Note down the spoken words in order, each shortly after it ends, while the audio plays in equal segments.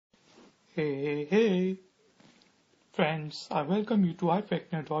Hey, friends, I welcome you to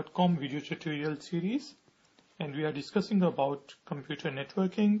Ifactner.com video tutorial series, and we are discussing about computer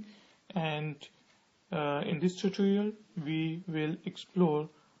networking, and in this tutorial we will explore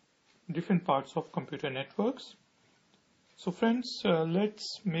different parts of computer networks. So friends,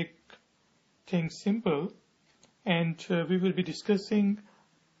 let's make things simple, and we will be discussing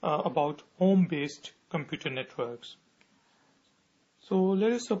about home-based computer networks. So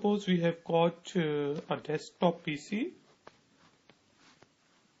let us suppose we have got a desktop PC.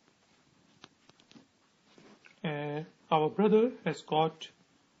 Our brother has got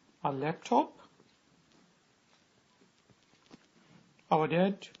a laptop. Our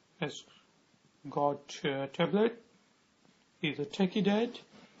dad has got a tablet. He's a techie dad.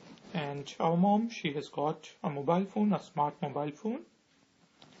 And our mom, she has got a mobile phone, a smart mobile phone.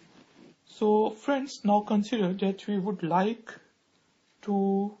 So friends, now consider that we would like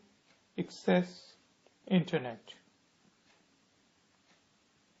to access internet.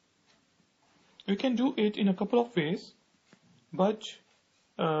 We can do it in a couple of ways, but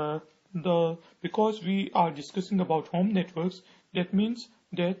because we are discussing about home networks, that means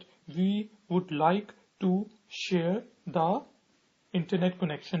that we would like to share the internet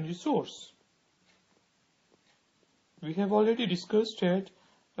connection resource. We have already discussed that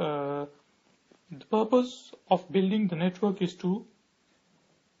the purpose of building the network is to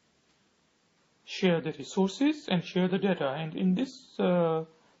share the resources and share the data, and in this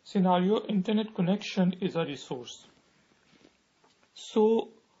scenario internet connection is a resource. So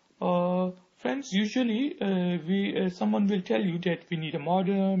friends, usually someone will tell you that we need a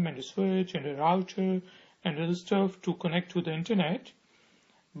modem and a switch and a router and other stuff to connect to the internet,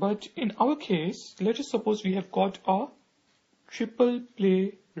 but in our case, let us suppose we have got a triple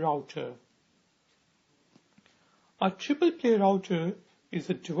play router. A triple play router is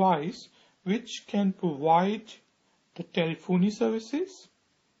a device which can provide the telephony services,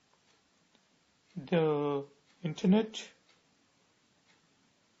 the internet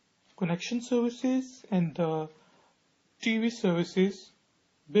connection services, and the TV services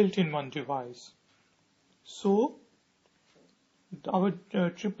built in one device. So our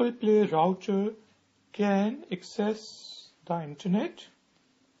triple play router can access the internet.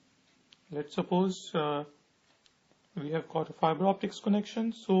 Let's suppose we have got a fiber optics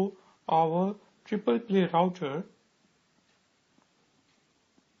connection, so our triple play router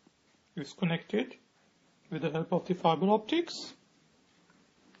is connected with the help of the fiber optics,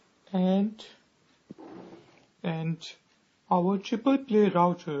 and our triple play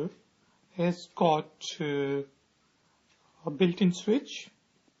router has got a built-in switch,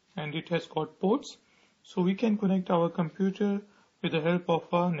 and it has got ports, so we can connect our computer with the help of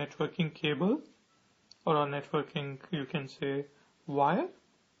a networking cable or a networking, you can say, wire.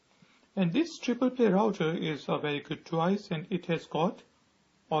 And this triple play router is a very good device, and it has got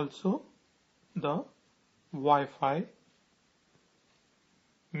also the Wi-Fi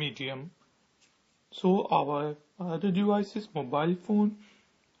medium. So our other devices, mobile phone,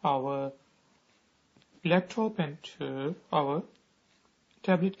 our laptop, and our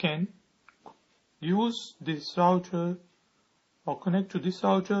tablet can use this router or connect to this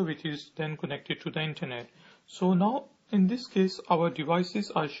router, which is then connected to the internet. So now in this case our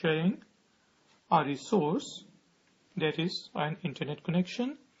devices are sharing a resource, that is an internet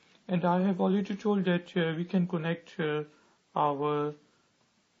connection, and I have already told that we can connect our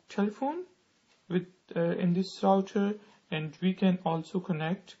telephone with in this router, and we can also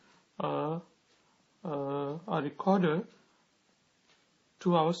connect a recorder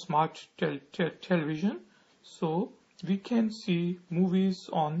to our smart television, so we can see movies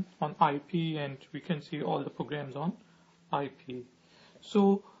on IP, and we can see all the programs on IP.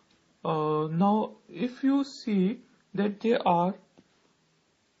 So now if you see that there are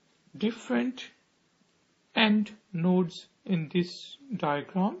different end nodes in this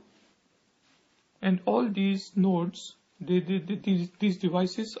diagram, and all these nodes, these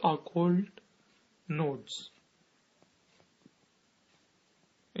devices are called nodes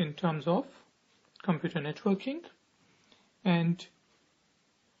in terms of computer networking, and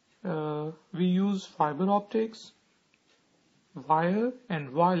we use fiber optics, wire,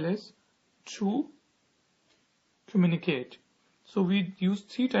 and wireless to communicate. So we use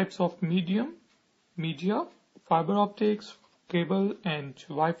three types of media: fiber optics, cable, and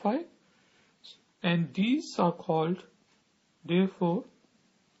Wi-Fi, and these are called therefore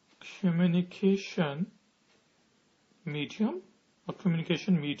communication medium or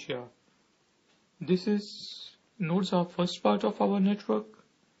communication media. This is nodes are first part of our network,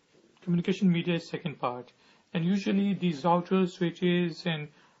 communication media is second part, and usually these routers, switches, and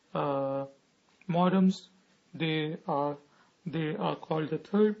modems, they are called the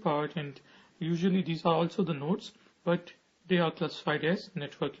third part, and usually these are also the nodes, but they are classified as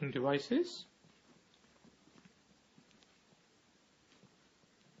networking devices.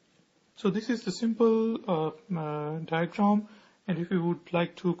 So this is the simple diagram, and if you would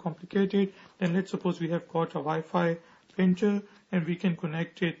like to complicate it, then let's suppose we have got a Wi-Fi printer and we can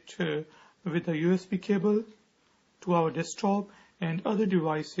connect it with a USB cable to our desktop, and other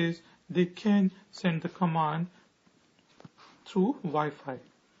devices, they can send the command through Wi-Fi.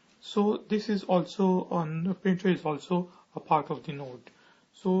 So this is also on the printer is also a part of the node.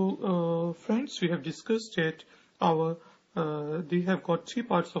 So friends, we have discussed that they have got three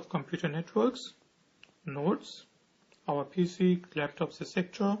parts of computer networks: nodes, our PC, laptops,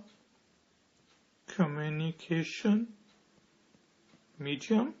 etc., communication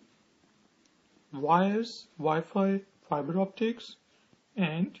medium, wires, Wi-Fi, fiber optics,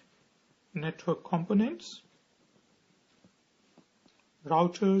 and network components,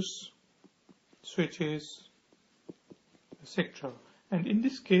 routers, switches, etc. And in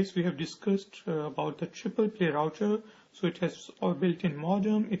this case, we have discussed about the triple play router. So it has a built-in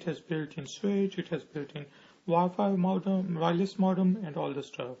modem, it has built-in switch, it has built-in Wi-Fi modem, wireless modem, and all the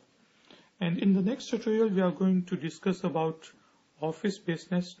stuff. And in the next tutorial, we are going to discuss about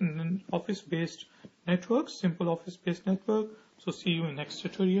office-based networks, simple office-based network. So see you in next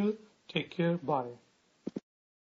tutorial. Take care. Bye.